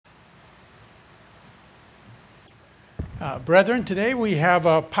Brethren, today we have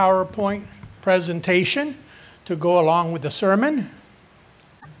a PowerPoint presentation to go along with the sermon.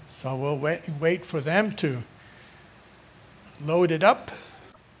 So we'll wait for them to load it up.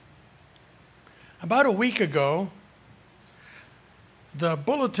 About a week ago, the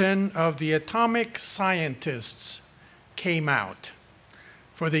Bulletin of the Atomic Scientists came out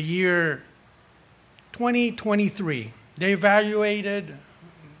for the year 2023. They evaluated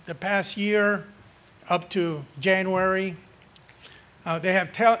the past year up to January. They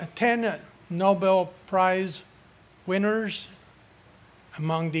have 10 Nobel Prize winners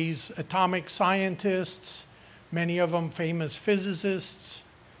among these atomic scientists, many of them famous physicists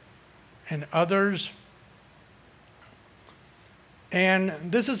and others. And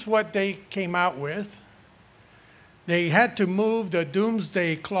this is what they came out with. They had to move the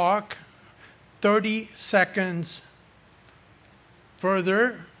doomsday clock 30 seconds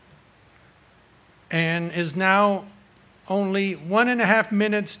further and is now only 1.5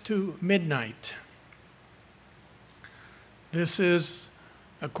 minutes to midnight. This is,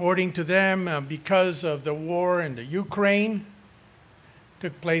 according to them, because of the war in the Ukraine.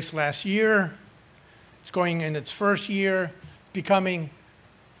 Took place last year. It's going in its first year, becoming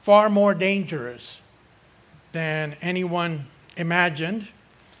far more dangerous than anyone imagined.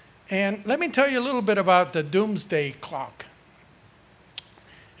 And let me tell you a little bit about the doomsday clock.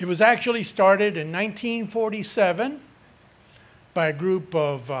 It was actually started in 1947 by a group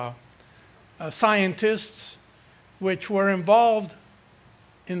of scientists which were involved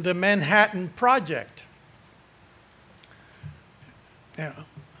in the Manhattan Project.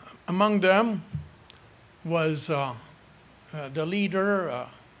 Among them was the leader,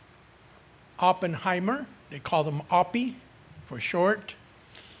 Oppenheimer. They called him Oppie for short.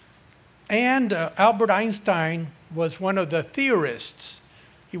 And Albert Einstein was one of the theorists.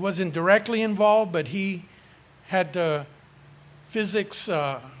 He wasn't directly involved, but he had the physics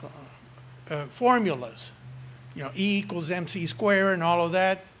formulas. E equals mc squared and all of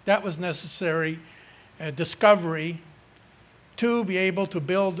that. That was necessary discovery to be able to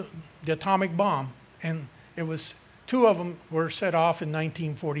build the atomic bomb. And it was two of them were set off in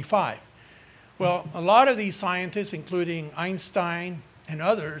 1945. Well, a lot of these scientists, including Einstein and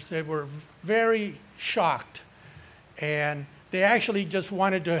others, they were very shocked. And they actually just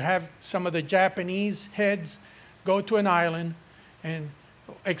wanted to have some of the Japanese heads go to an island and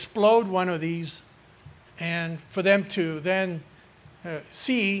explode one of these, and for them to then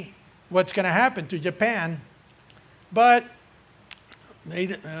see what's going to happen to Japan. But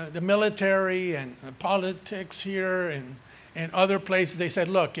the military and politics here and other places, they said,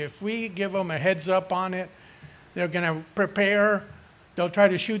 look, if we give them a heads up on it, they're going to prepare. They'll try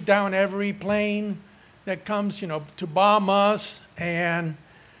to shoot down every plane that comes, to bomb us. And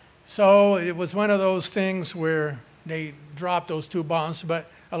so it was one of those things where they dropped those two bombs. But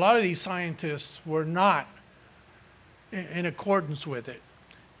a lot of these scientists were not in accordance with it.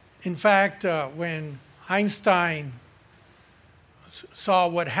 In fact, when Einstein saw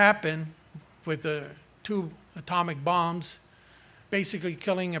what happened with the two atomic bombs, basically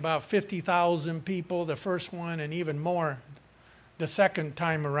killing about 50,000 people, the first one, and even more the second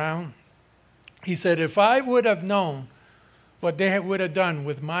time around, he said, if I would have known what they would have done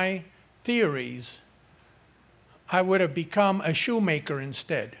with my theories, I would have become a shoemaker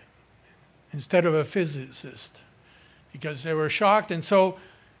instead of a physicist, because they were shocked. And so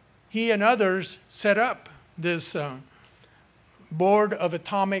he and others set up this Board of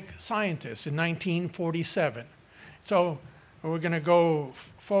Atomic Scientists in 1947. So we're going to go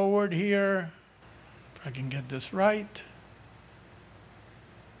forward here, if I can get this right.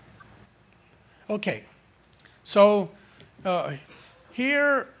 Okay, so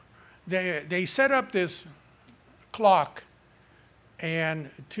here they set up this clock and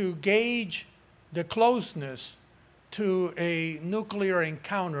to gauge the closeness to a nuclear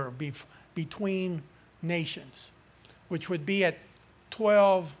encounter between nations, which would be at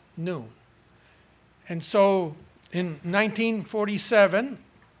 12 noon. And so in 1947,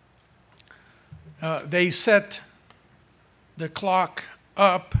 they set the clock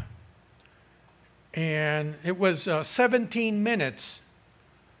up, and it was 17 minutes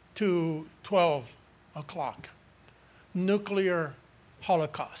to 12 o'clock. Nuclear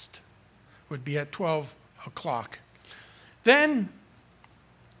holocaust would be at 12 o'clock. Then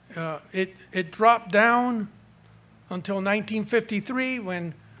it dropped down until 1953,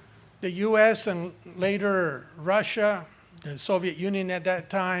 when the U.S. and later Russia, the Soviet Union at that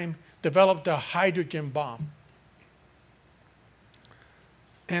time, developed a hydrogen bomb.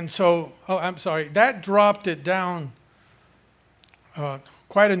 And so, that dropped it down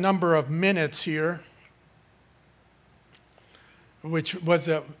quite a number of minutes here. which was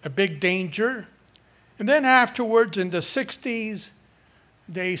a big danger. And then afterwards, in the 60s,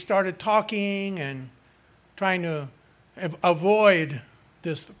 they started talking and trying to avoid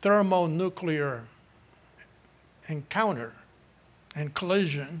this thermonuclear encounter and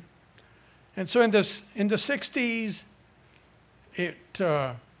collision. And so in the 60s,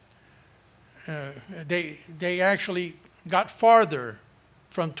 they actually got farther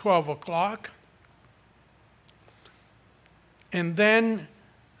from 12 o'clock. And then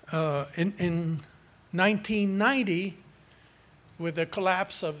in 1990, with the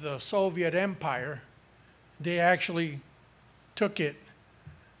collapse of the Soviet Empire, they actually took it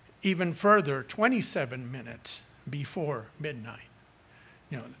even further, 27 minutes before midnight.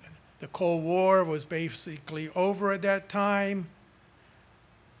 You know, the Cold War was basically over at that time.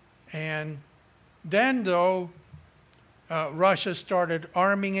 And then, though, Russia started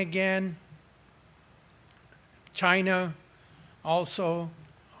arming again. China also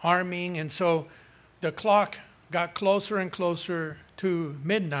arming. And so the clock got closer and closer to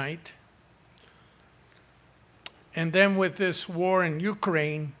midnight. And then with this war in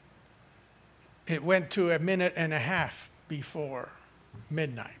Ukraine, it went to a minute and a half before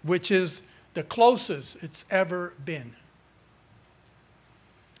midnight, which is the closest it's ever been.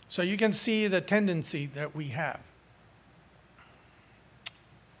 So you can see the tendency that we have.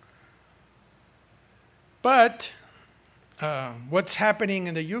 But what's happening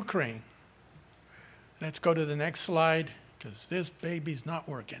in the Ukraine? Let's go to the next slide, because this baby's not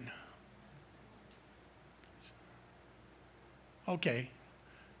working. Okay.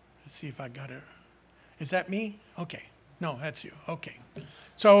 Let's see if I got it. Is that me? Okay. No, that's you. Okay.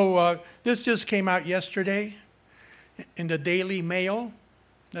 So this just came out yesterday in the Daily Mail.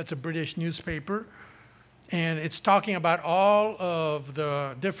 That's a British newspaper. And it's talking about all of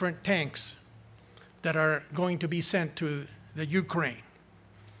the different tanks that are going to be sent to the Ukraine.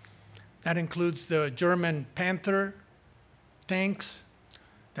 That includes the German Panther tanks,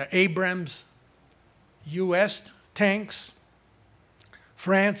 the Abrams U.S. tanks.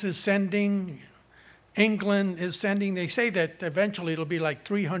 France is sending, England is sending. They say that eventually it'll be like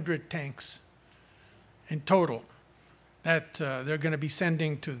 300 tanks in total that they're going to be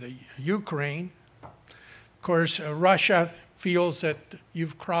sending to the Ukraine. Of course, Russia feels that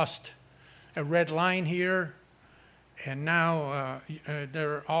you've crossed a red line here, and now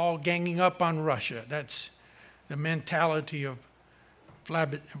they're all ganging up on Russia. That's the mentality of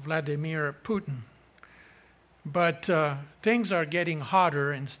Vladimir Putin. But things are getting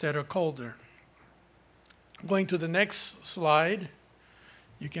hotter instead of colder. Going to the next slide,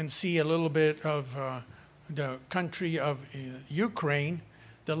 you can see a little bit of the country of Ukraine.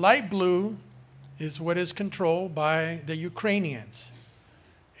 The light blue is what is controlled by the Ukrainians.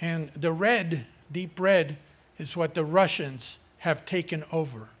 And the red, deep red, is what the Russians have taken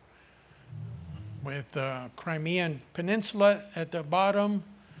over, with the Crimean Peninsula at the bottom,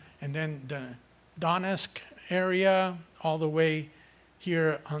 and then the Donetsk area all the way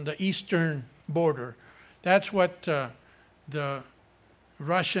here on the eastern border. That's what the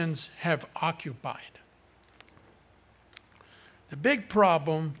Russians have occupied. The big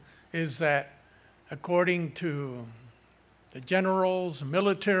problem is that, according to the generals,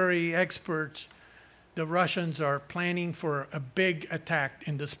 military experts, the Russians are planning for a big attack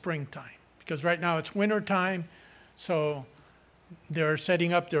in the springtime. Because right now it's winter time, so they're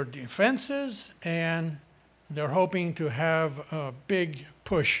setting up their defenses and they're hoping to have a big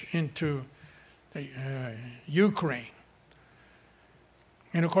push into the, Ukraine.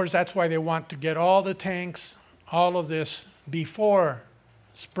 And of course, that's why they want to get all the tanks, all of this, before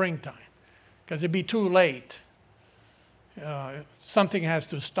springtime, because it'd be too late. Something has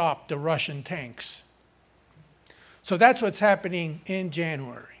to stop the Russian tanks. So that's what's happening in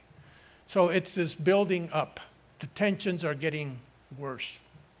January. So it's this building up. The tensions are getting worse.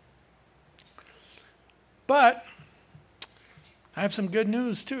 But I have some good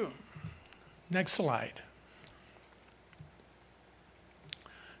news too. Next slide.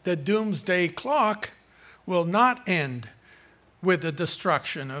 The doomsday clock will not end with the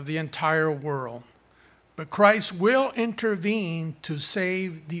destruction of the entire world, but Christ will intervene to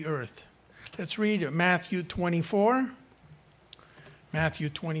save the earth. Let's read Matthew 24. Matthew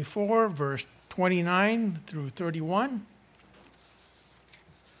 24, verse 29 through 31.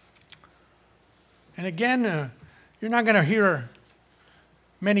 And again, you're not going to hear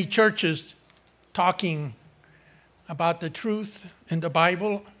many churches talking about the truth in the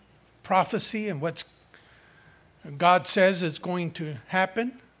Bible, prophecy, and what God says is going to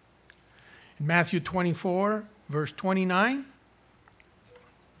happen. In Matthew 24, verse 29,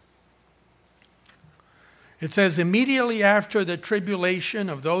 It says, immediately after the tribulation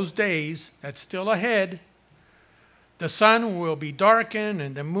of those days, that's still ahead, the sun will be darkened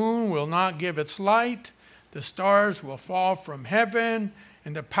and the moon will not give its light. The stars will fall from heaven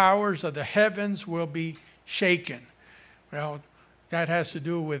and the powers of the heavens will be shaken. Well, that has to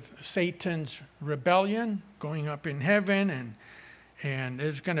do with Satan's rebellion going up in heaven, and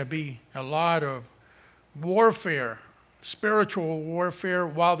there's going to be a lot of warfare, spiritual warfare,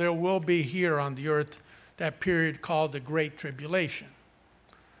 while there will be here on the earth that period called the Great Tribulation.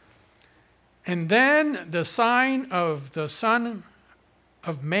 And then the sign of the Son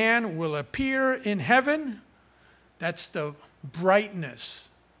of Man will appear in heaven. That's the brightness,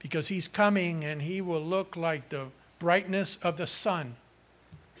 because he's coming and he will look like the brightness of the sun.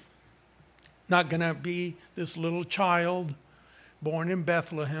 Not going to be this little child born in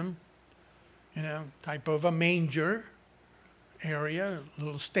Bethlehem, type of a manger area, a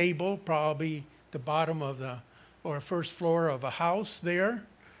little stable, probably the bottom of or first floor of a house there.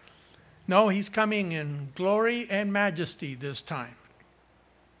 No, he's coming in glory and majesty this time.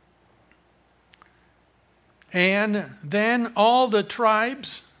 And then all the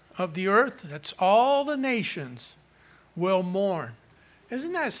tribes of the earth, that's all the nations, will mourn.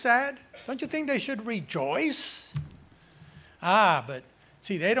 Isn't that sad? Don't you think they should rejoice? But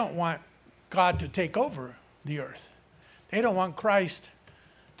see, they don't want God to take over the earth. They don't want Christ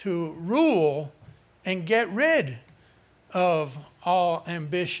to rule and get rid of all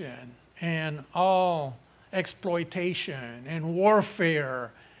ambition and all exploitation and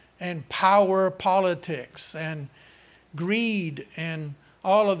warfare and power politics and greed and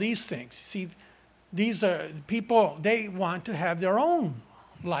all of these things. See, these are people, they want to have their own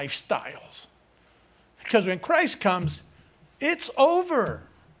lifestyles. Because when Christ comes, it's over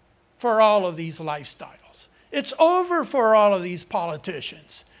for all of these lifestyles. It's over for all of these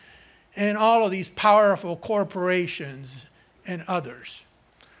politicians and all of these powerful corporations and others.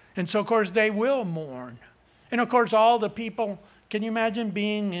 And so, of course, they will mourn. And, of course, all the people, can you imagine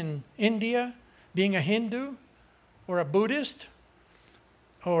being in India, being a Hindu or a Buddhist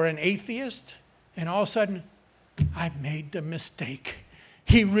or an atheist, and all of a sudden, I made the mistake.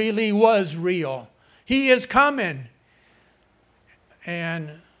 He really was real. He is coming. And,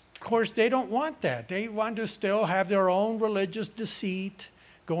 of course, they don't want that. They want to still have their own religious deceit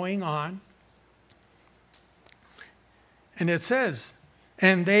going on. And it says,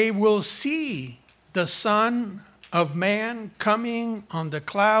 and they will see the Son of Man coming on the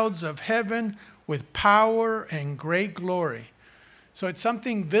clouds of heaven with power and great glory. So it's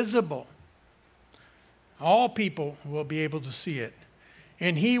something visible. All people will be able to see it.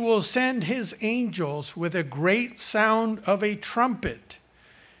 And he will send his angels with a great sound of a trumpet.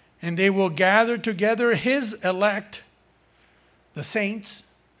 And they will gather together his elect, the saints,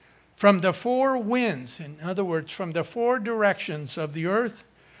 from the four winds, in other words, from the four directions of the earth,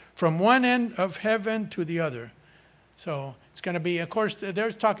 from one end of heaven to the other. So it's going to be, of course,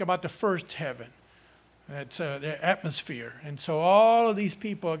 there's talk about the first heaven. That's the atmosphere. And so all of these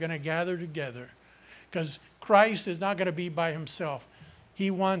people are going to gather together because Christ is not going to be by himself. He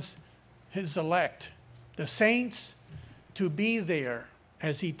wants his elect, the saints, to be there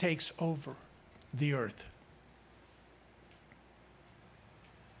as he takes over the earth.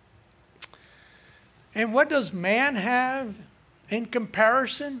 And what does man have in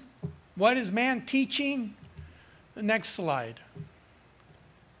comparison? What is man teaching? The next slide.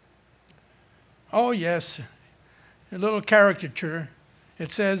 Oh, yes, a little caricature.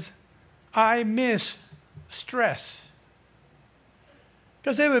 It says, I miss stress.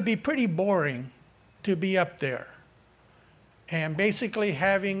 Because it would be pretty boring to be up there and basically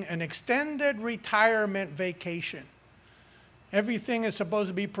having an extended retirement vacation. Everything is supposed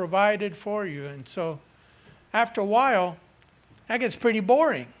to be provided for you. And so after a while, that gets pretty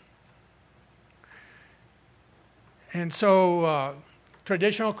boring. And so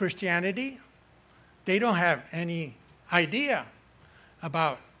traditional Christianity, they don't have any idea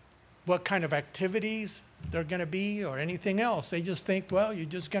about what kind of activities they're going to be or anything else. They just think, well, you're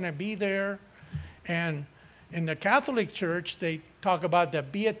just going to be there. And in the Catholic Church, they talk about the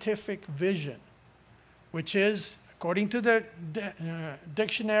beatific vision, which is, according to the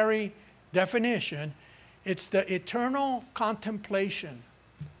dictionary definition, it's the eternal contemplation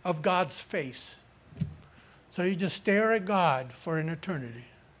of God's face. So you just stare at God for an eternity.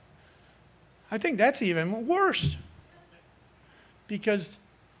 I think that's even worse because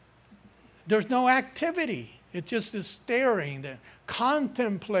there's no activity. It's just the staring, the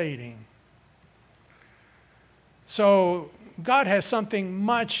contemplating. So God has something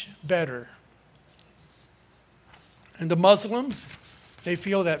much better. And the Muslims, they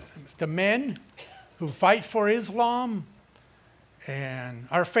feel that the men who fight for Islam and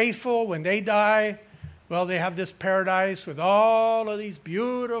are faithful when they die. Well, they have this paradise with all of these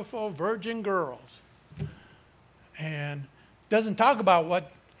beautiful virgin girls. And doesn't talk about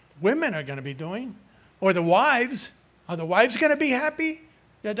what women are going to be doing, or the wives. Are the wives going to be happy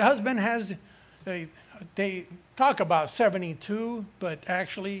that the husband has? They talk about 72, but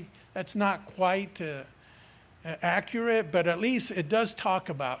actually that's not quite accurate. But at least it does talk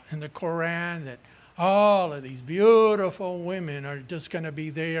about in the Quran that all of these beautiful women are just going to be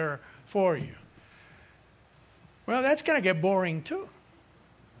there for you. Well, that's going to get boring too.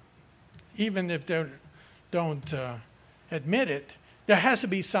 Even if they don't admit it, there has to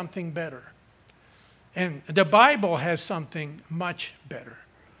be something better. And the Bible has something much better.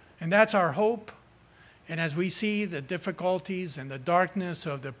 And that's our hope. And as we see the difficulties and the darkness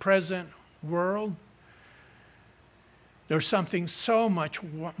of the present world, there's something so much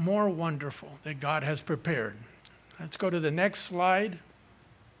more wonderful that God has prepared. Let's go to the next slide.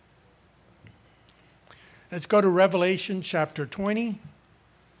 Let's go to Revelation chapter 20.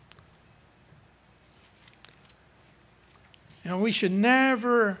 We should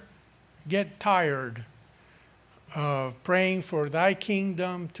never get tired of praying for thy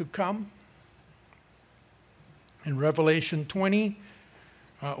kingdom to come. In Revelation 20,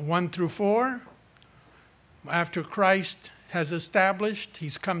 1 through 4, after Christ has established,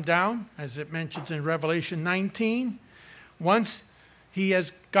 he's come down, as it mentions in Revelation 19. Once he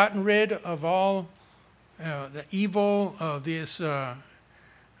has gotten rid of all the evil of this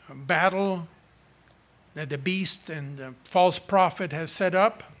battle that the beast and the false prophet has set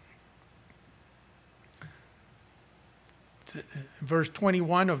up. Verse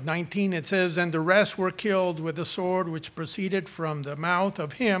 21 of 19, it says, "And the rest were killed with the sword which proceeded from the mouth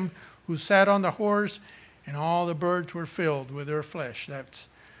of him who sat on the horse, and all the birds were filled with their flesh." That's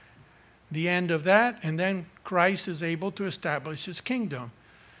the end of that. And then Christ is able to establish his kingdom.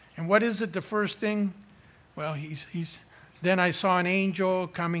 And what is it, the first thing? Well, then I saw an angel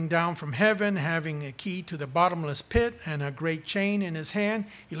coming down from heaven, having a key to the bottomless pit and a great chain in his hand.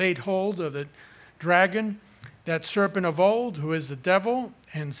 He laid hold of the dragon, that serpent of old, who is the devil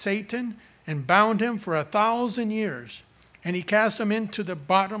and Satan, and bound him for 1,000 years. And he cast him into the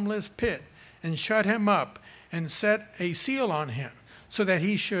bottomless pit and shut him up and set a seal on him, so that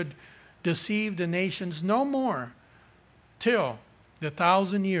he should deceive the nations no more till the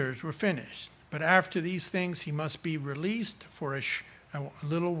 1,000 years were finished. But after these things he must be released for a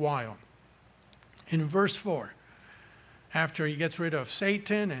little while. In verse 4, after he gets rid of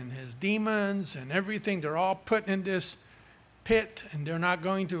Satan and his demons and everything, they're all put in this pit and they're not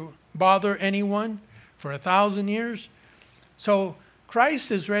going to bother anyone for 1,000 years. So Christ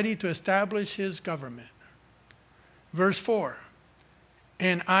is ready to establish his government. Verse 4,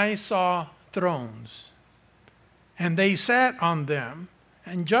 "And I saw thrones, and they sat on them,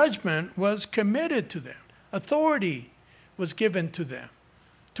 and judgment was committed to them." Authority was given to them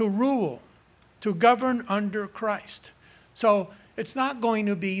to rule, to govern under Christ. So it's not going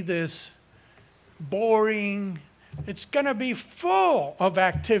to be this boring. It's going to be full of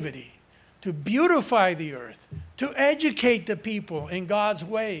activity to beautify the earth, to educate the people in God's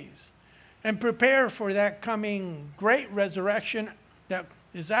ways, and prepare for that coming great resurrection that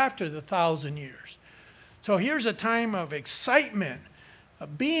is after the 1,000 years. So here's a time of excitement,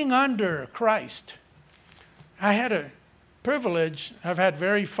 of being under Christ. I had a privilege. I've had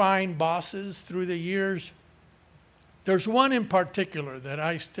very fine bosses through the years. There's one in particular that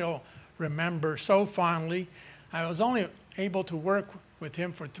I still remember so fondly. I was only able to work with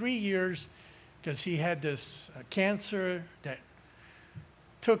him for 3 years because he had this cancer that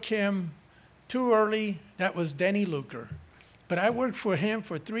took him too early. That was Denny Luker. But I worked for him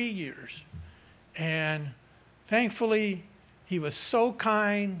for 3 years. And thankfully, he was so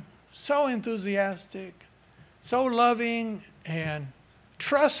kind, so enthusiastic, so loving, and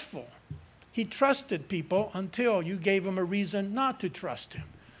trustful. He trusted people until you gave him a reason not to trust him.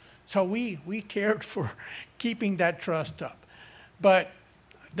 So we cared for keeping that trust up. But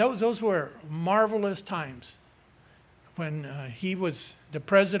those were marvelous times. When he was the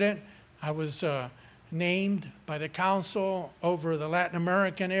president, I was named by the council over the Latin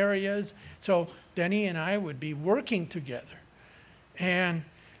American areas. So Denny and I would be working together. And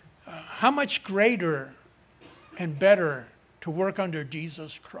how much greater and better to work under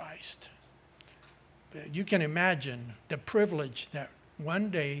Jesus Christ. You can imagine the privilege that one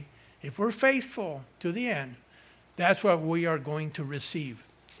day, if we're faithful to the end, that's what we are going to receive.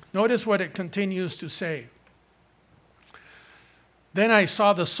 Notice what it continues to say. "Then I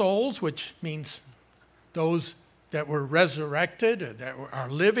saw the souls," which means those that were resurrected, that are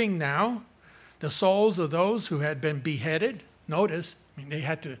living now. the souls of those who had been beheaded. Notice, they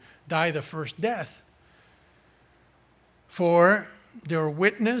had to die the first death for their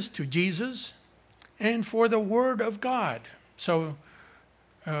witness to Jesus and for the word of God. So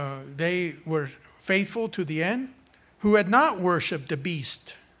they were faithful to the end, who had not worshipped the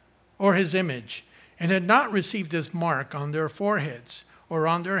beast or his image, and had not received his mark on their foreheads or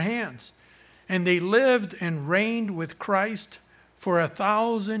on their hands. And they lived and reigned with Christ for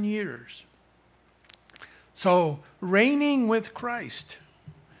 1,000 years. So, reigning with Christ,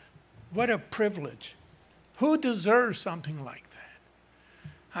 what a privilege. Who deserves something like that?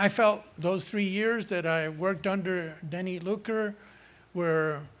 I felt those 3 years that I worked under Denny Luker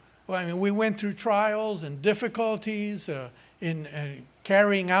we went through trials and difficulties in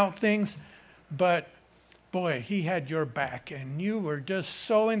carrying out things, but boy, he had your back, and you were just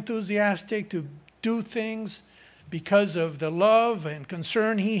so enthusiastic to do things because of the love and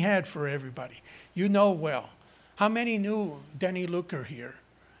concern he had for everybody. You know well. How many knew Denny Luker here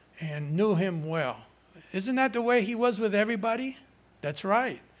and knew him well? Isn't that the way he was with everybody? That's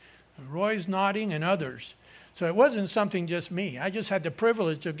right. Roy's nodding and others. So it wasn't something just me. I just had the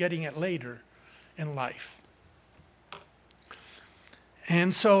privilege of getting it later in life.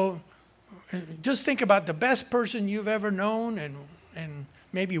 And so just think about the best person you've ever known and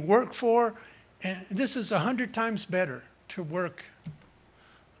maybe worked for. And this is 100 times better to work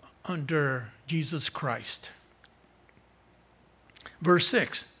under Jesus Christ. Verse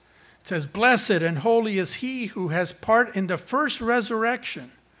 6, it says, "Blessed and holy is he who has part in the first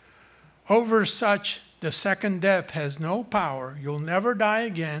resurrection. Over such the second death has no power. You'll never die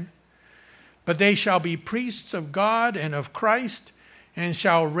again. But they shall be priests of God and of Christ, and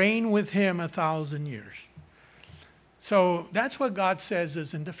shall reign with him 1,000 years." So that's what God says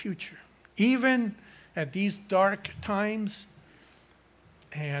is in the future. Even at these dark times,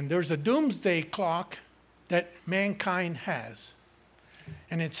 and there's a doomsday clock that mankind has.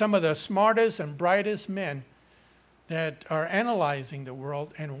 And it's some of the smartest and brightest men that are analyzing the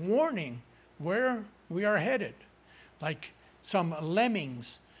world and warning where we are headed. Like some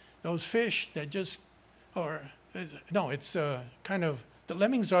lemmings, those fish that just, the lemmings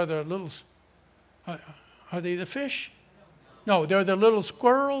are the little, are they the fish? No, they're the little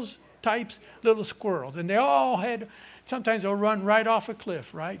squirrels types, little squirrels. And they all sometimes they'll run right off a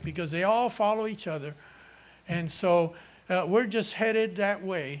cliff, right? Because they all follow each other. And so we're just headed that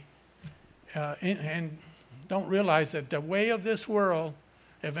way and don't realize that the way of this world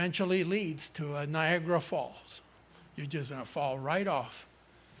eventually leads to a Niagara Falls. You're just going to fall right off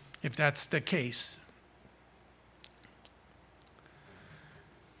if that's the case.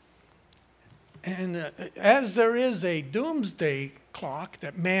 And as there is a doomsday clock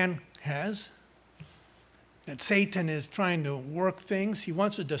that man has, that Satan is trying to work things, he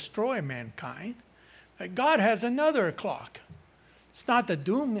wants to destroy mankind, God has another clock. It's not the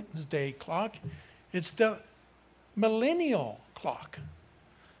doomsday clock, it's the millennial clock.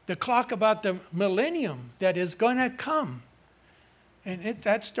 The clock about the millennium that is going to come. And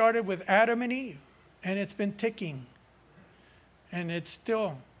that started with Adam and Eve, and it's been ticking. And it's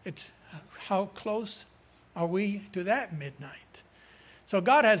how close are we to that midnight? So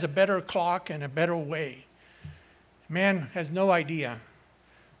God has a better clock and a better way. Man has no idea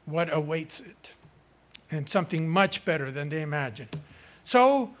what awaits it, and something much better than they imagine.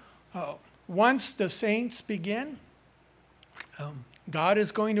 So once the saints begin, God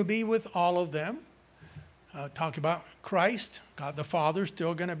is going to be with all of them. Talk about Christ. God the Father is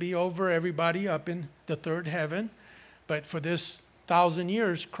still going to be over everybody up in the third heaven. But for this 1,000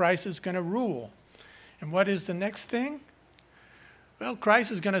 years, Christ is going to rule. And what is the next thing? Well,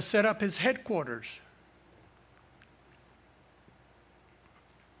 Christ is going to set up his headquarters.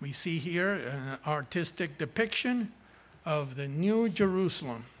 We see here an artistic depiction of the New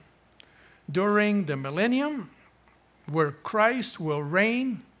Jerusalem during the millennium, where Christ will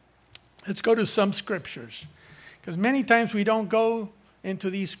reign. Let's go to some scriptures, because many times we don't go into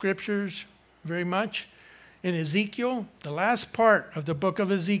these scriptures very much. In Ezekiel, the last part of the book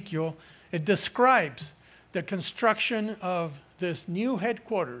of Ezekiel, it describes the construction of this new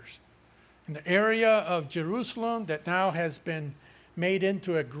headquarters in the area of Jerusalem that now has been made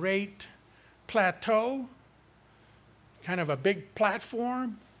into a great plateau, kind of a big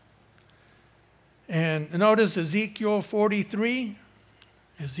platform. And notice Ezekiel 43,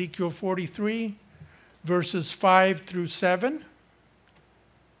 verses 5 through 7.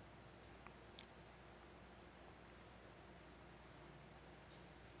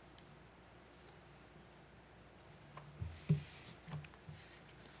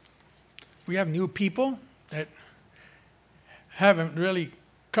 We have new people that haven't really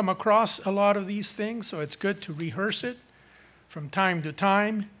come across a lot of these things, so it's good to rehearse it from time to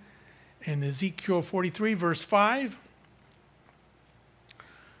time. In Ezekiel 43, verse 5,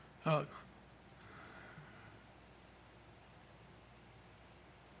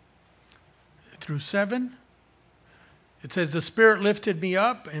 through 7, it says, the Spirit lifted me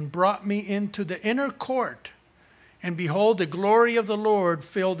up and brought me into the inner court, and behold, the glory of the Lord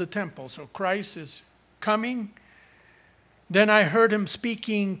filled the temple. So Christ is coming. Then I heard him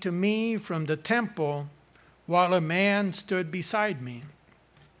speaking to me from the temple while a man stood beside me.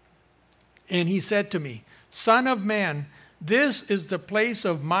 And he said to me, Son of man, this is the place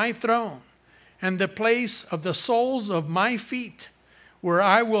of my throne and the place of the soles of my feet, where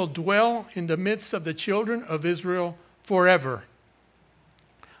I will dwell in the midst of the children of Israel forever.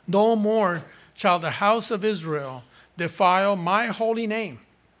 No more shall the house of Israel defile my holy name.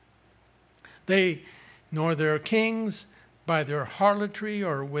 They, nor their kings, by their harlotry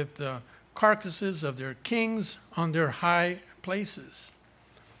or with the carcasses of their kings on their high places.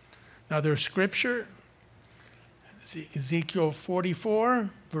 Now their scripture, Ezekiel 44,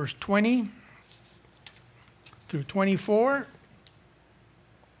 verse 20 through 24.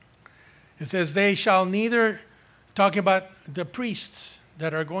 It says, they shall neither, talking about the priests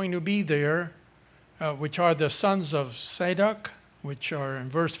that are going to be there, which are the sons of Zadok, which are in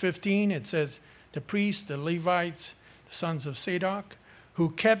verse 15, it says, the priests, the Levites, the sons of Zadok, who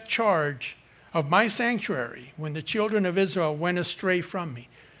kept charge of my sanctuary when the children of Israel went astray from me.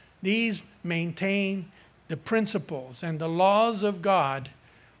 These maintain the principles and the laws of God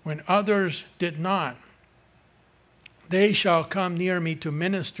when others did not. They shall come near me to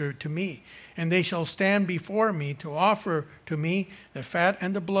minister to me, and they shall stand before me to offer to me the fat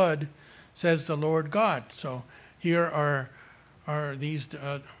and the blood, says the Lord God. So here are these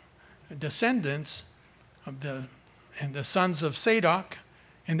descendants of the sons of Zadok.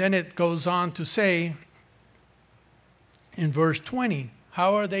 And then it goes on to say in verse 20,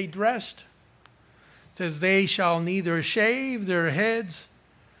 how are they dressed? It says, they shall neither shave their heads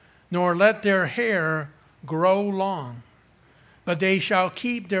nor let their hair grow long, but they shall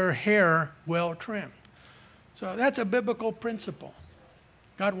keep their hair well trimmed. So that's a biblical principle.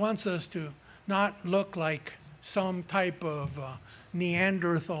 God wants us to not look like some type of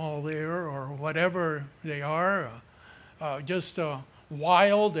Neanderthal there or whatever they are, just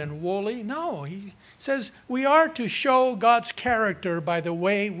wild and woolly. No, he says we are to show God's character by the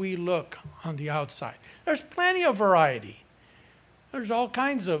way we look on the outside. There's plenty of variety. There's all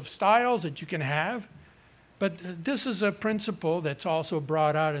kinds of styles that you can have. But this is a principle that's also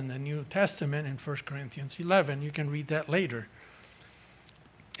brought out in the New Testament in 1 Corinthians 11. You can read that later.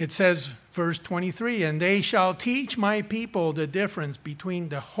 It says, verse 23, and they shall teach my people the difference between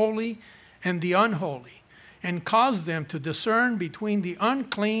the holy and the unholy, and cause them to discern between the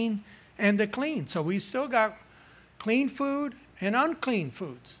unclean and the clean. So we still got clean food and unclean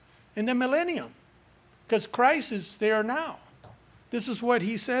foods in the millennium, because Christ is there now. This is what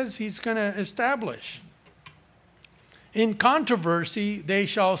he says he's going to establish. In controversy, they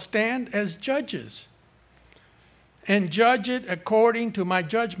shall stand as judges and judge it according to my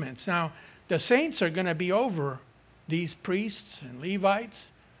judgments. Now, the saints are going to be over these priests and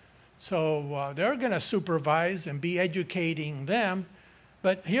Levites. So they're going to supervise and be educating them.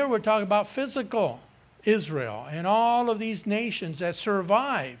 But here we're talking about physical Israel and all of these nations that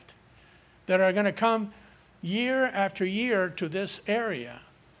survived that are going to come year after year to this area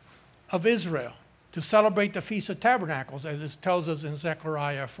of Israel to celebrate the Feast of Tabernacles, as it tells us in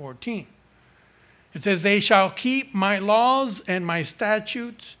Zechariah 14. It says, they shall keep my laws and my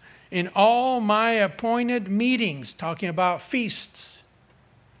statutes in all my appointed meetings, talking about feasts,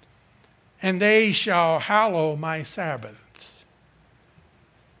 and they shall hallow my Sabbaths.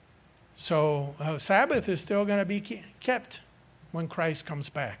 So Sabbath is still going to be kept when Christ comes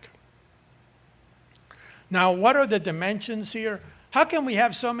back. Now, what are the dimensions here? How can we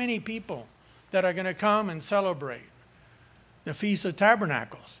have so many people that are going to come and celebrate the Feast of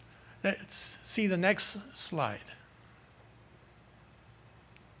Tabernacles? Let's see the next slide.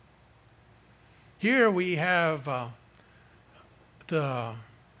 Here we have the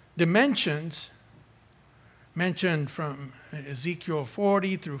dimensions mentioned from Ezekiel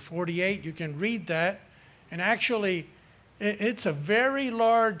 40 through 48. You can read that. And actually, it's a very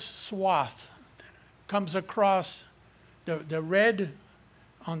large swath that comes across the red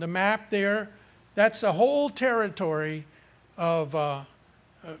on the map there. That's the whole territory of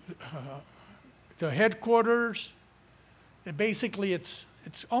the headquarters. Basically, it's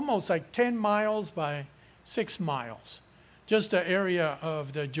almost like 10 miles by 6 miles. Just the area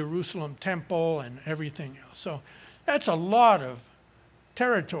of the Jerusalem temple and everything else. So that's a lot of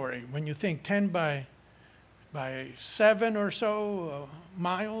territory. When you think 10 by 7 or so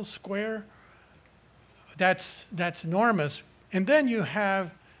miles square, that's enormous. And then you have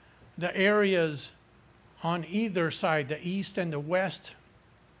the areas on either side, the east and the west,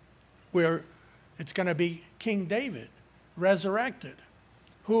 where it's going to be King David resurrected,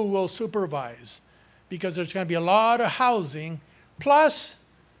 who will supervise, because there's going to be a lot of housing, plus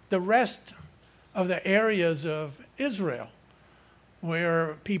the rest of the areas of Israel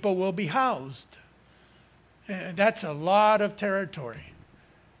where people will be housed. That's a lot of territory.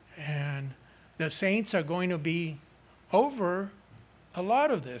 And the saints are going to be over a lot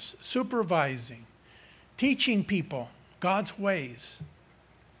of this, supervising, teaching people God's ways.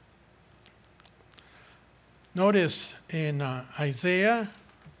 Notice in Isaiah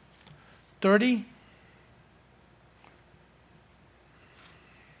 30,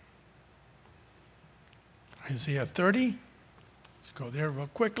 Isaiah 30, let's go there real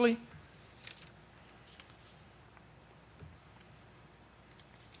quickly.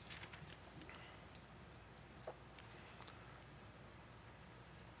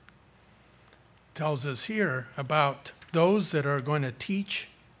 Tells us here about those that are going to teach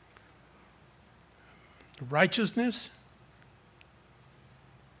righteousness.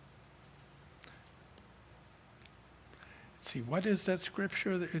 Let's see, what is that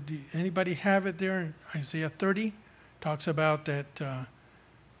scripture? Do anybody have it there in Isaiah 30? Talks about that.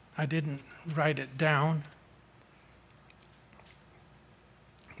 I didn't write it down.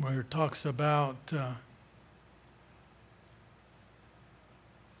 Where it talks about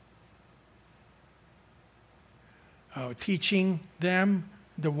teaching them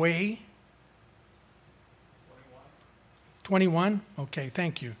the way. 21? Okay,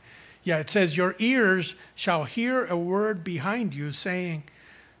 thank you. Yeah, it says, your ears shall hear a word behind you saying,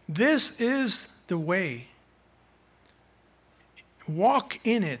 this is the way. Walk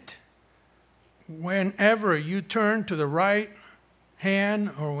in it. Whenever you turn to the right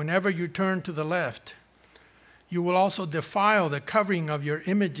hand or whenever you turn to the left, you will also defile the covering of your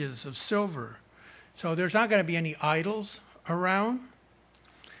images of silver. So there's not going to be any idols around.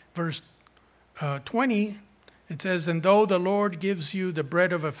 Verse 20, it says, and though the Lord gives you the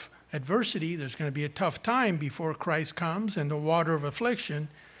bread of adversity, there's going to be a tough time before Christ comes, and the water of affliction,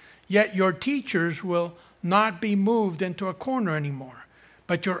 yet your teachers will not be moved into a corner anymore,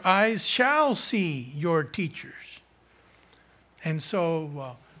 but your eyes shall see your teachers. And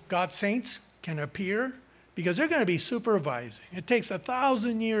so God's saints can appear because they're going to be supervising. It takes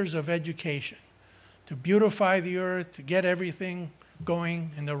 1,000 years of education to beautify the earth, to get everything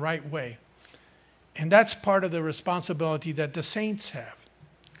going in the right way. And that's part of the responsibility that the saints have.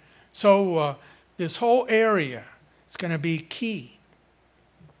 So this whole area is going to be key.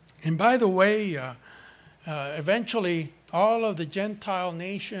 And by the way, eventually all of the Gentile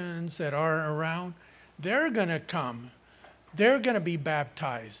nations that are around, they're going to come. They're going to be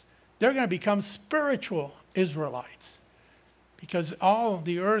baptized. They're going to become spiritual Israelites. Because all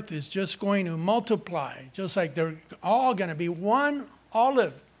the earth is just going to multiply, just like they're all going to be one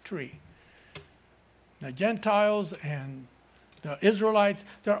olive tree. The Gentiles and the Israelites,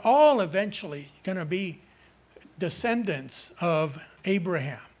 they're all eventually going to be descendants of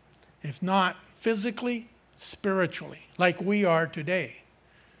Abraham, if not physically, spiritually, like we are today.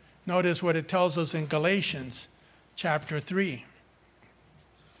 Notice what it tells us in Galatians chapter 3.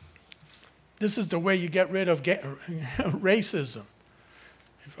 This is the way you get rid of racism.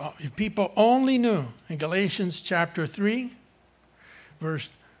 If people only knew, in Galatians chapter 3, verse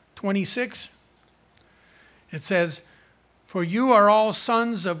 26, it says, for you are all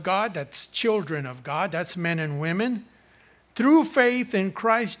sons of God, that's children of God, that's men and women, through faith in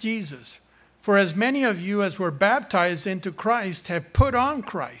Christ Jesus. For as many of you as were baptized into Christ have put on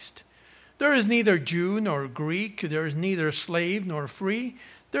Christ. There is neither Jew nor Greek, there is neither slave nor free,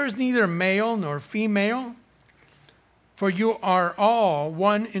 there is neither male nor female, for you are all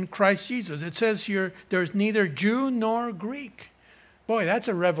one in Christ Jesus. It says here, there is neither Jew nor Greek. Boy, that's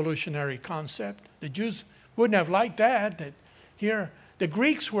a revolutionary concept. The Jews wouldn't have liked that here, the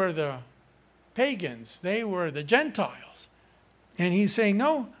Greeks were the pagans. They were the Gentiles. And he's saying,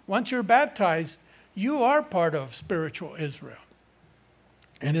 no, once you're baptized, you are part of spiritual Israel.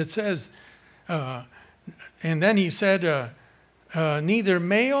 And it says, and then he said, neither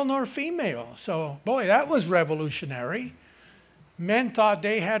male nor female. So, boy, that was revolutionary. Men thought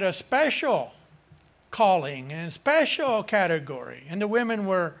they had a special calling and a special category, and the women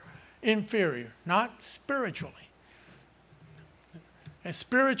were inferior, not spiritually. And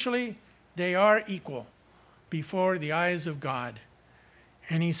spiritually, they are equal before the eyes of God.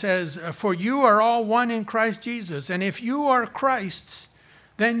 And he says, for you are all one in Christ Jesus. And if you are Christ's,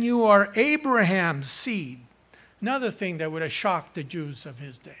 then you are Abraham's seed. Another thing that would have shocked the Jews of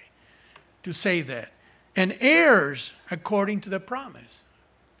his day, to say that. And heirs according to the promise.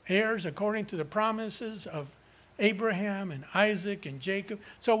 Heirs according to the promises of Abraham and Isaac and Jacob.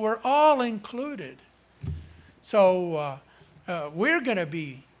 So we're all included. So we're going to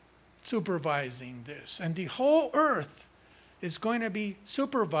be supervising this. And the whole earth is going to be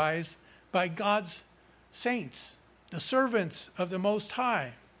supervised by God's saints, the servants of the Most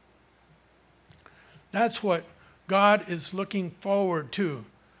High. That's what God is looking forward to.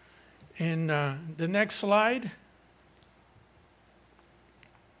 In the next slide,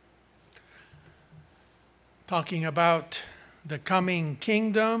 talking about the coming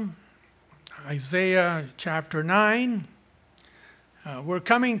kingdom, Isaiah chapter 9. We're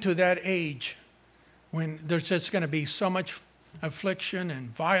coming to that age when there's just going to be so much affliction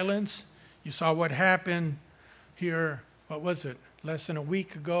and violence. You saw what happened here, what was it, less than a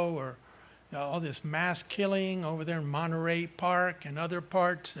week ago, or all this mass killing over there in Monterey Park and other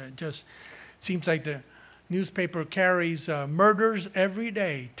parts. It just seems like the newspaper carries murders every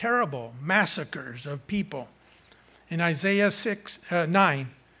day, terrible massacres of people. In Isaiah 9,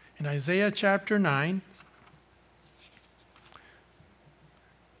 in Isaiah chapter 9,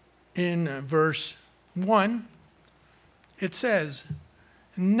 in verse 1, it says,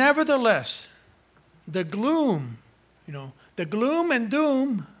 nevertheless, the gloom and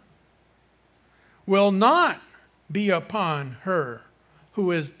doom will not be upon her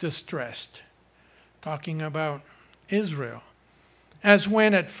who is distressed. Talking about Israel. As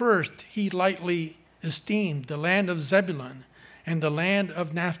when at first he lightly esteemed the land of Zebulun and the land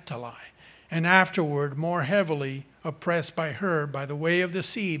of Naphtali, and afterward more heavily oppressed by her by the way of the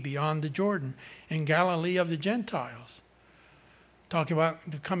sea beyond the Jordan, in Galilee of the Gentiles. Talking about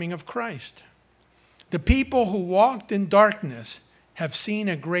the coming of Christ. The people who walked in darkness have seen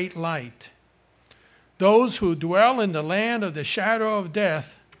a great light. Those who dwell in the land of the shadow of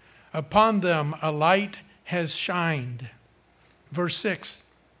death, upon them a light has shined. Verse 6.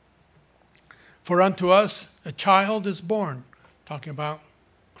 For unto us a child is born, talking about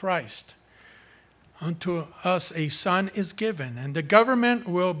Christ. Unto us a son is given, and the government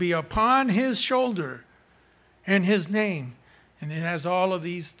will be upon his shoulder, and his name, and it has all of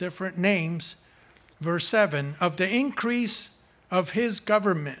these different names. Verse 7, of the increase of his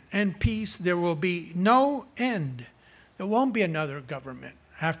government and peace there will be no end. There won't be another government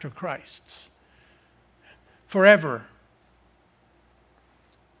after Christ's. Forever.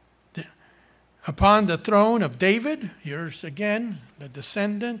 Upon the throne of David, here's again the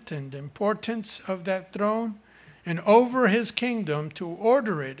descendant and the importance of that throne, and over his kingdom to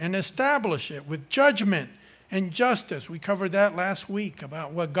order it and establish it with judgment and justice. We covered that last week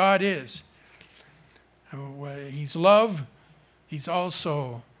about what God is. He's love. He's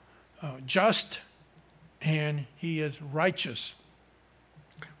also just, and he is righteous.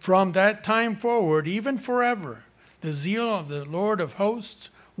 From that time forward, even forever, the zeal of the Lord of hosts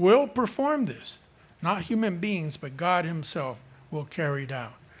will perform this. Not human beings, but God himself will carry it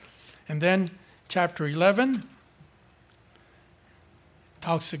out. And then chapter 11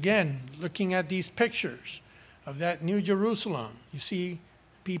 talks again, looking at these pictures of that New Jerusalem. You see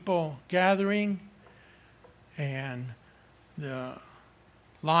people gathering, and the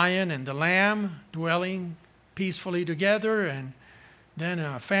lion and the lamb dwelling peacefully together, and then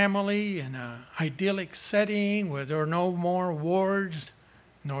a family in an idyllic setting where there are no more wars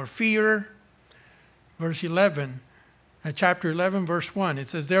nor fear. Verse 11, chapter 11, verse 1, it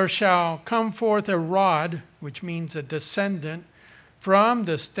says, there shall come forth a rod, which means a descendant, from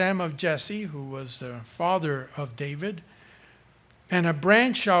the stem of Jesse, who was the father of David, and a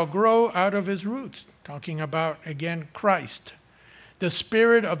branch shall grow out of his roots. Talking about, again, Christ. The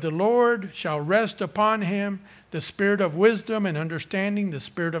Spirit of the Lord shall rest upon him, the Spirit of wisdom and understanding, the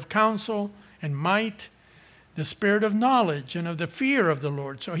Spirit of counsel and might, the Spirit of knowledge and of the fear of the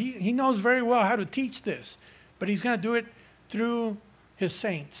Lord. So he knows very well how to teach this, but he's going to do it through his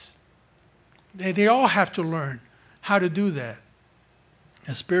saints. They all have to learn how to do that.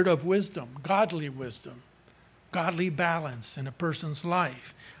 A spirit of wisdom, godly balance in a person's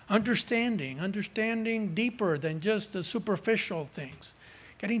life. Understanding deeper than just the superficial things.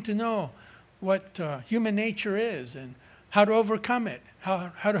 Getting to know what human nature is and how to overcome it,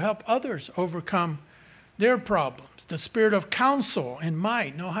 how to help others overcome their problems. The spirit of counsel and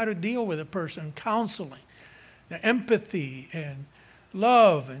might, know how to deal with a person, counseling. The empathy and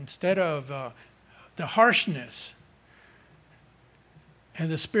love instead of the harshness. And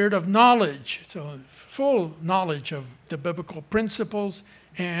the spirit of knowledge, so full knowledge of the biblical principles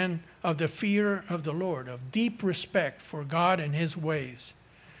and of the fear of the Lord, of deep respect for God and his ways.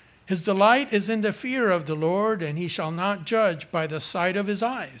 His delight is in the fear of the Lord, and he shall not judge by the sight of his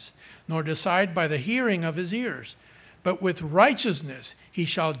eyes, nor decide by the hearing of his ears. But with righteousness he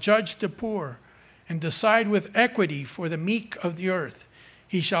shall judge the poor, and decide with equity for the meek of the earth.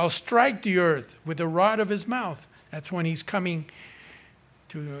 He shall strike the earth with the rod of his mouth. That's when he's coming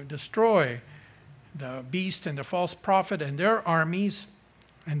to destroy the beast and the false prophet and their armies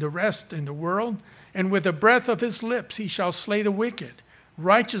and the rest in the world. And with the breath of his lips he shall slay the wicked.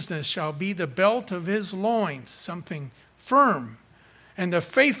 Righteousness shall be the belt of his loins, something firm, and the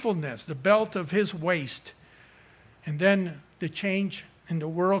faithfulness, the belt of his waist. And then the change in the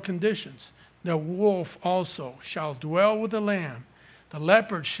world conditions. The wolf also shall dwell with the lamb. The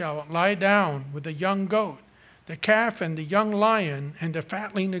leopard shall lie down with the young goat. The calf and the young lion and the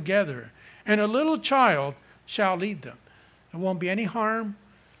fatling together. And a little child shall lead them. There won't be any harm.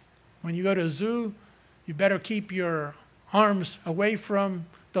 When you go to a zoo, you better keep your arms away from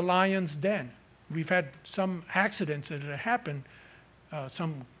the lion's den. We've had some accidents that have happened.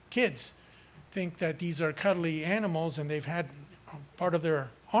 Some kids think that these are cuddly animals and they've had part of their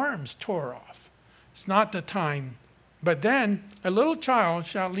arms tore off. It's not the time. But then a little child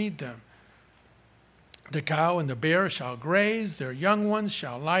shall lead them. The cow and the bear shall graze, their young ones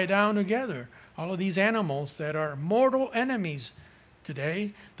shall lie down together. All of these animals that are mortal enemies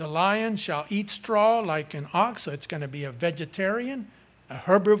today. The lion shall eat straw like an ox, so it's going to be a vegetarian, a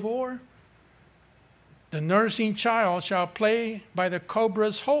herbivore. The nursing child shall play by the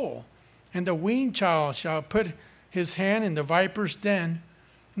cobra's hole, and the weaned child shall put his hand in the viper's den.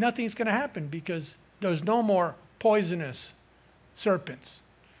 Nothing's going to happen because there's no more poisonous serpents.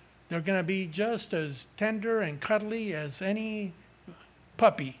 They're going to be just as tender and cuddly as any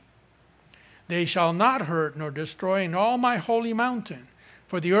puppy. They shall not hurt nor destroy in all my holy mountain,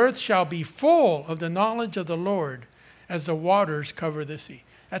 for the earth shall be full of the knowledge of the Lord as the waters cover the sea.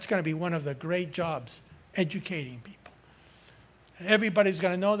 That's going to be one of the great jobs, educating people. Everybody's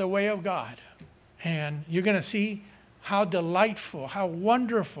going to know the way of God. And you're going to see how delightful, how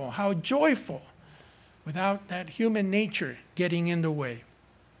wonderful, how joyful, without that human nature getting in the way.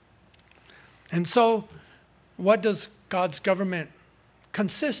 And so, what does God's government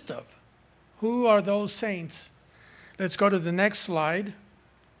consist of? Who are those saints? Let's go to the next slide.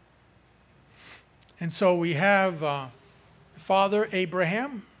 And so we have Father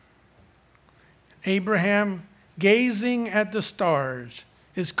Abraham. Abraham, gazing at the stars,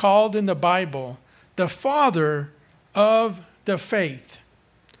 is called in the Bible the father of the faith.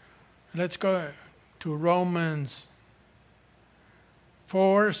 Let's go to Romans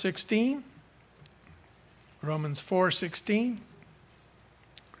 4:16. Romans 4:16.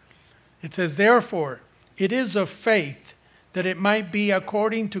 It says, therefore, it is of faith that it might be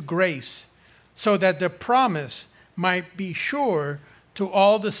according to grace, so that the promise might be sure to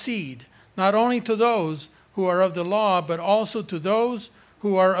all the seed, not only to those who are of the law, but also to those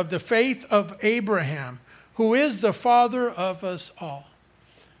who are of the faith of Abraham, who is the father of us all.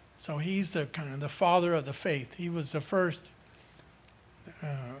 So he's the kind of the father of the faith. He was the first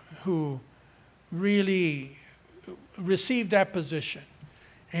who really received that position.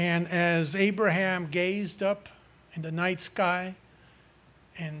 And as Abraham gazed up in the night sky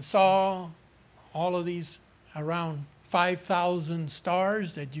and saw all of these around 5,000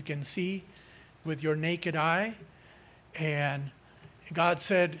 stars that you can see with your naked eye, and God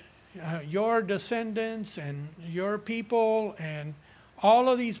said, your descendants and your people and all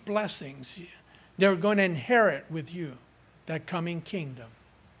of these blessings, they're going to inherit with you that coming kingdom.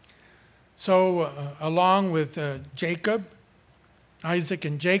 So along with Jacob, Isaac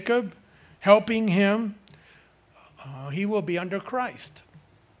and Jacob, helping him, he will be under Christ.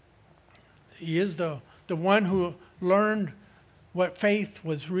 He is the one who learned what faith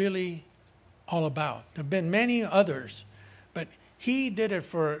was really all about. There have been many others, but he did it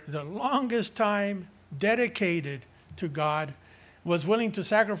for the longest time, dedicated to God, was willing to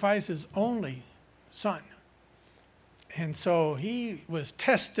sacrifice his only son. And so he was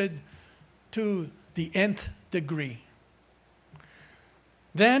tested to the nth degree.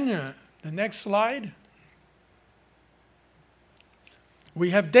 Then, the next slide,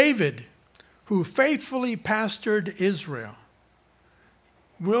 we have David, who faithfully pastored Israel,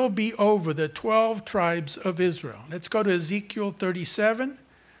 will be over the 12 tribes of Israel. Let's go to Ezekiel 37,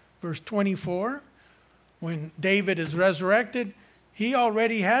 verse 24. When David is resurrected, he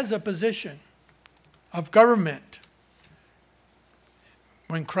already has a position of government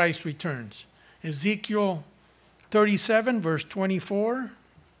when Christ returns. Ezekiel 37, verse 24.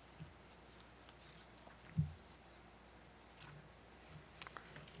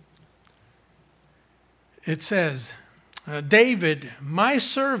 It says, David, my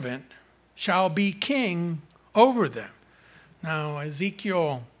servant, shall be king over them. Now,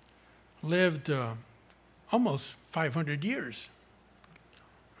 Ezekiel lived almost 500 years,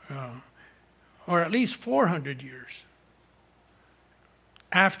 or at least 400 years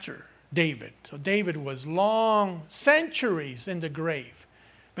after David. So David was long, centuries in the grave.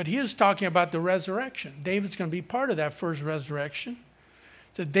 But he is talking about the resurrection. David's going to be part of that first resurrection.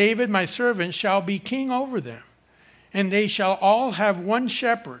 So David, my servant, shall be king over them, and they shall all have one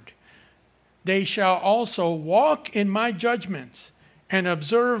shepherd. They shall also walk in my judgments and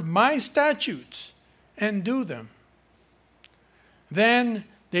observe my statutes and do them. Then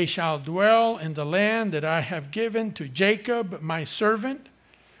they shall dwell in the land that I have given to Jacob, my servant,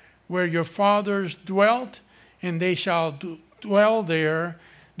 where your fathers dwelt, and they shall dwell there,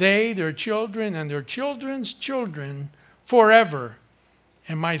 they, their children, and their children's children forever.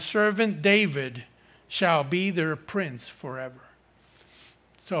 And my servant David shall be their prince forever.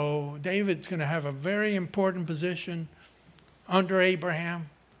 So David's going to have a very important position under Abraham,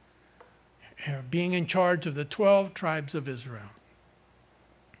 being in charge of the 12 tribes of Israel.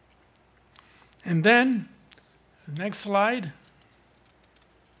 And then, the next slide,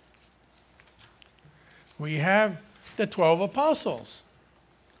 we have the 12 apostles,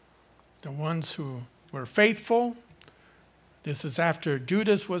 the ones who were faithful. This is after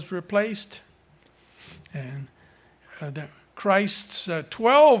Judas was replaced. And Christ's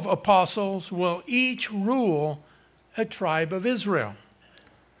 12 apostles will each rule a tribe of Israel.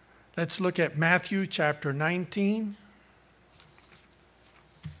 Let's look at Matthew chapter 19.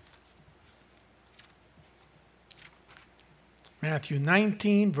 Matthew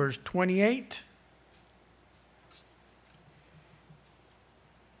 19, verse 28.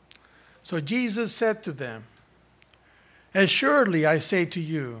 So Jesus said to them, "Assuredly I say to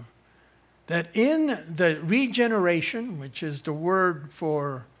you, that in the regeneration," which is the word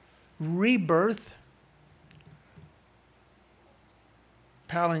for rebirth,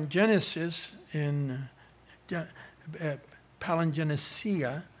 palingenesis in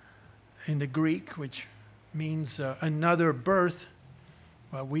palingenesia in the Greek, which means another birth,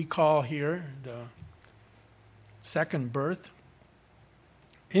 what we call here the second birth.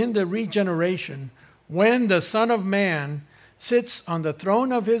 In the regeneration, when the Son of Man sits on the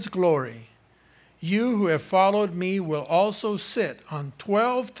throne of his glory, you who have followed me will also sit on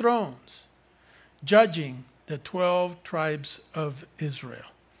 12 thrones, judging the 12 tribes of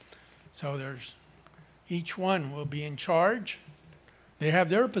Israel. So each one will be in charge. They have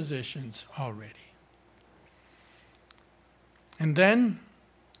their positions already. And then,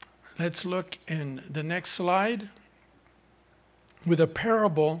 let's look in the next slide with a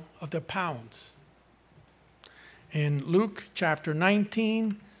parable of the pounds. In Luke chapter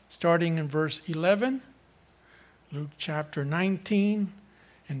 19, starting in verse 11. Luke chapter 19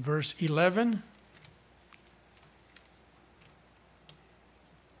 and verse 11.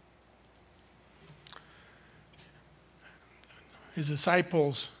 His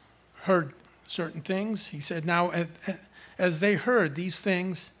disciples heard certain things. He said, now as they heard these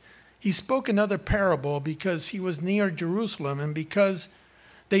things, he spoke another parable because he was near Jerusalem and because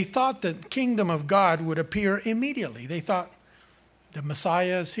they thought the kingdom of God would appear immediately. They thought the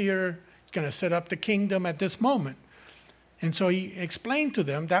Messiah is here. He's going to set up the kingdom at this moment. And so he explained to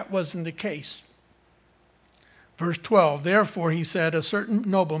them that wasn't the case. Verse 12, therefore he said, a certain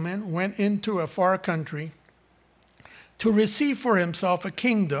nobleman went into a far country to receive for himself a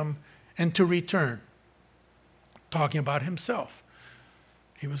kingdom and to return. Talking about himself.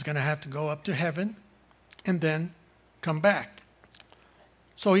 He was going to have to go up to heaven and then come back.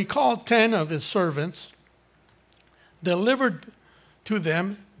 So he called 10 of his servants, delivered to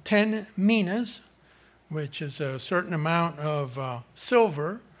them 10 minas, which is a certain amount of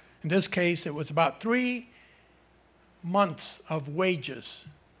silver. In this case, it was about 3 months of wages,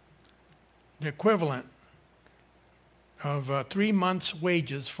 the equivalent of 3 months'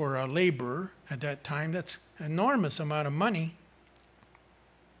 wages for a laborer at that time. That's an enormous amount of money.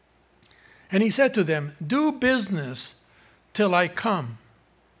 And he said to them, do business till I come.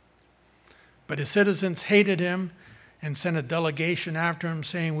 But his citizens hated him and sent a delegation after him,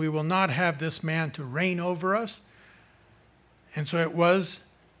 saying, we will not have this man to reign over us. And so it was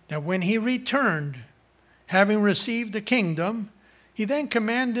that when he returned, having received the kingdom, he then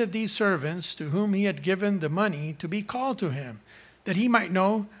commanded these servants to whom he had given the money to be called to him, that he might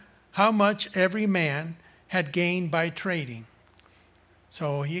know how much every man had gained by trading.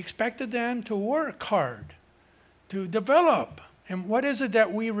 So he expected them to work hard, to develop. And what is it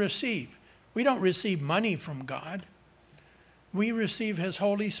that we receive? We don't receive money from God. We receive his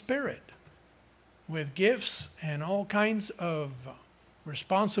Holy Spirit. with gifts and all kinds of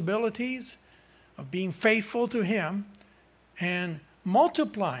responsibilities of being faithful to Him and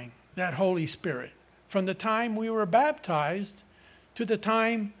multiplying that Holy Spirit from the time we were baptized to the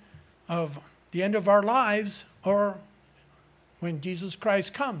time of the end of our lives, or when Jesus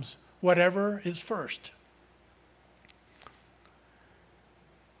Christ comes, whatever is first.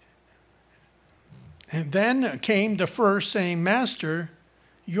 And then came the first, saying, Master,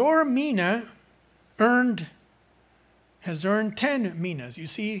 your mina has earned 10 minas. You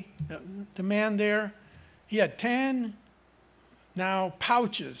see the man there? He had 10 now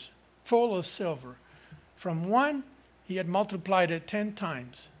pouches full of silver. From one, he had multiplied it 10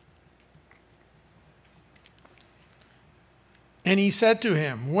 times. And he said to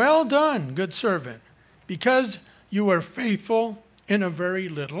him, Well done, good servant, because you were faithful in a very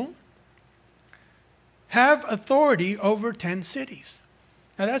little. Have authority over 10 cities.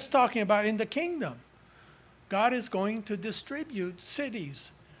 Now that's talking about in the kingdom. God is going to distribute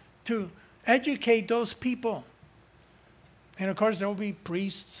cities to educate those people. And of course there will be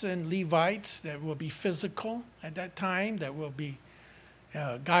priests and Levites that will be physical at that time, that will be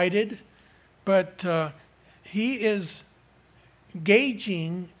guided. But he is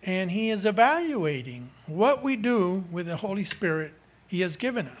gauging and he is evaluating what we do with the Holy Spirit he has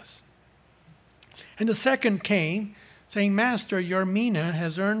given us. And the second came, saying, Master, your mina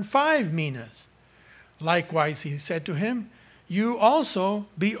has earned 5 minas. Likewise, he said to him, You also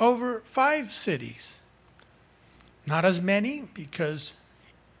be over 5 cities. Not as many, because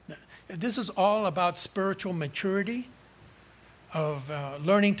this is all about spiritual maturity, of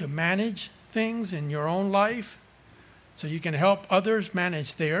learning to manage things in your own life, so you can help others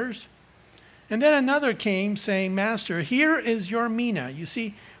manage theirs. And then another came, saying, Master, here is your mina. You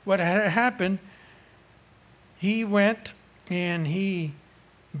see what had happened. He went and he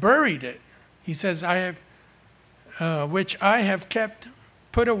buried it. He says, I have, which I have kept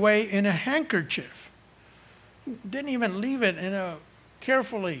put away in a handkerchief. Didn't even leave it in a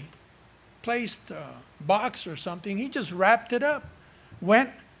carefully placed box or something. He just wrapped it up, went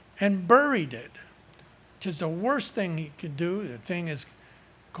and buried it, which is the worst thing he could do. The thing is,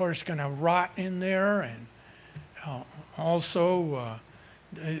 of course, going to rot in there, and also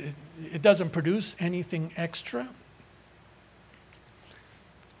it doesn't produce anything extra.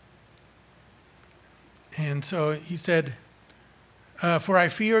 And so he said, For I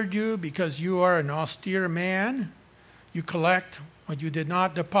feared you because you are an austere man. You collect what you did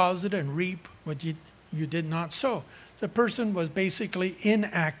not deposit and reap what you did not sow. The person was basically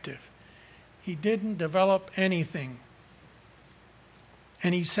inactive. He didn't develop anything.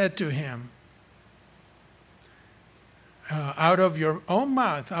 And he said to him, Out of your own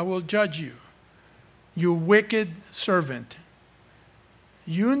mouth I will judge you, you wicked servant.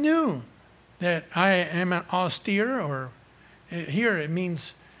 You knew that I am an austere, or here it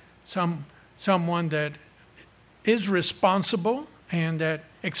means someone that is responsible and that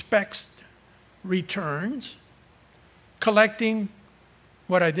expects returns, collecting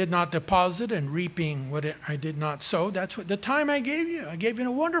what I did not deposit and reaping what I did not sow. That's what the time I gave you. I gave you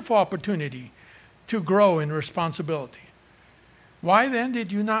a wonderful opportunity to grow in responsibility. Why then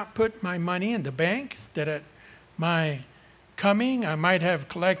did you not put my money in the bank, that at my coming I might have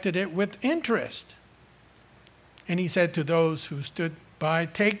collected it with interest? And he said to those who stood by,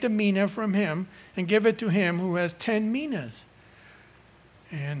 Take the mina from him and give it to him who has 10 minas.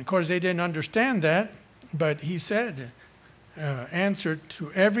 And of course they didn't understand that, but he said, answered,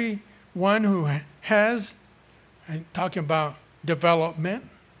 to every one who has, and talking about development,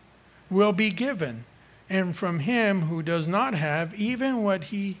 will be given. And from him who does not have, even what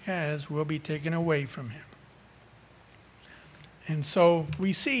he has will be taken away from him. And so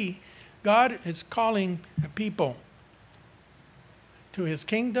we see God is calling people to his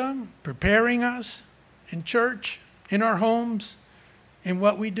kingdom, preparing us in church, in our homes, in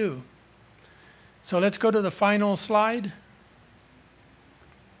what we do. So let's go to the final slide.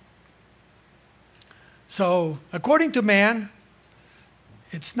 So according to man,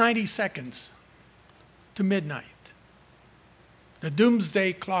 it's 90 seconds to midnight. The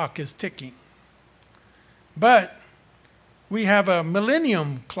doomsday clock is ticking. But we have a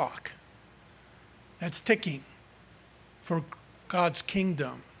millennium clock that's ticking for God's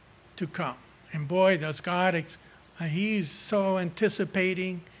kingdom to come. And boy, does God, he's so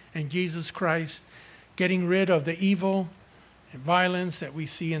anticipating in Jesus Christ getting rid of the evil and violence that we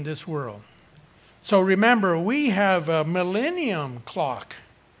see in this world. So remember, we have a millennium clock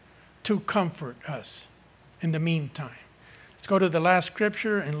to comfort us in the meantime. Let's go to the last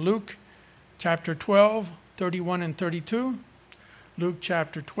scripture in Luke chapter 12, 31 and 32. Luke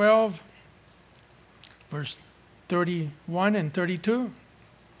chapter 12, Verse 31 and 32.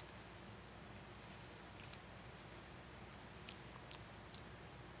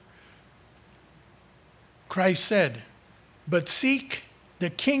 Christ said, "But seek the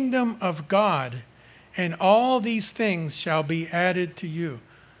kingdom of God, and all these things shall be added to you."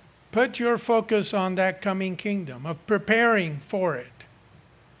 Put your focus on that coming kingdom, of preparing for it.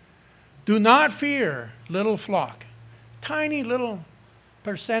 Do not fear, little flock. Tiny little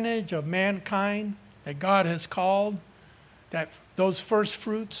percentage of mankind that God has called, those first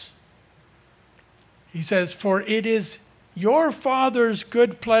fruits. He says, "For it is your Father's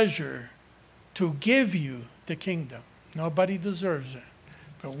good pleasure to give you the kingdom." Nobody deserves it.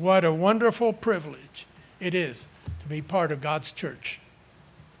 But what a wonderful privilege it is to be part of God's church.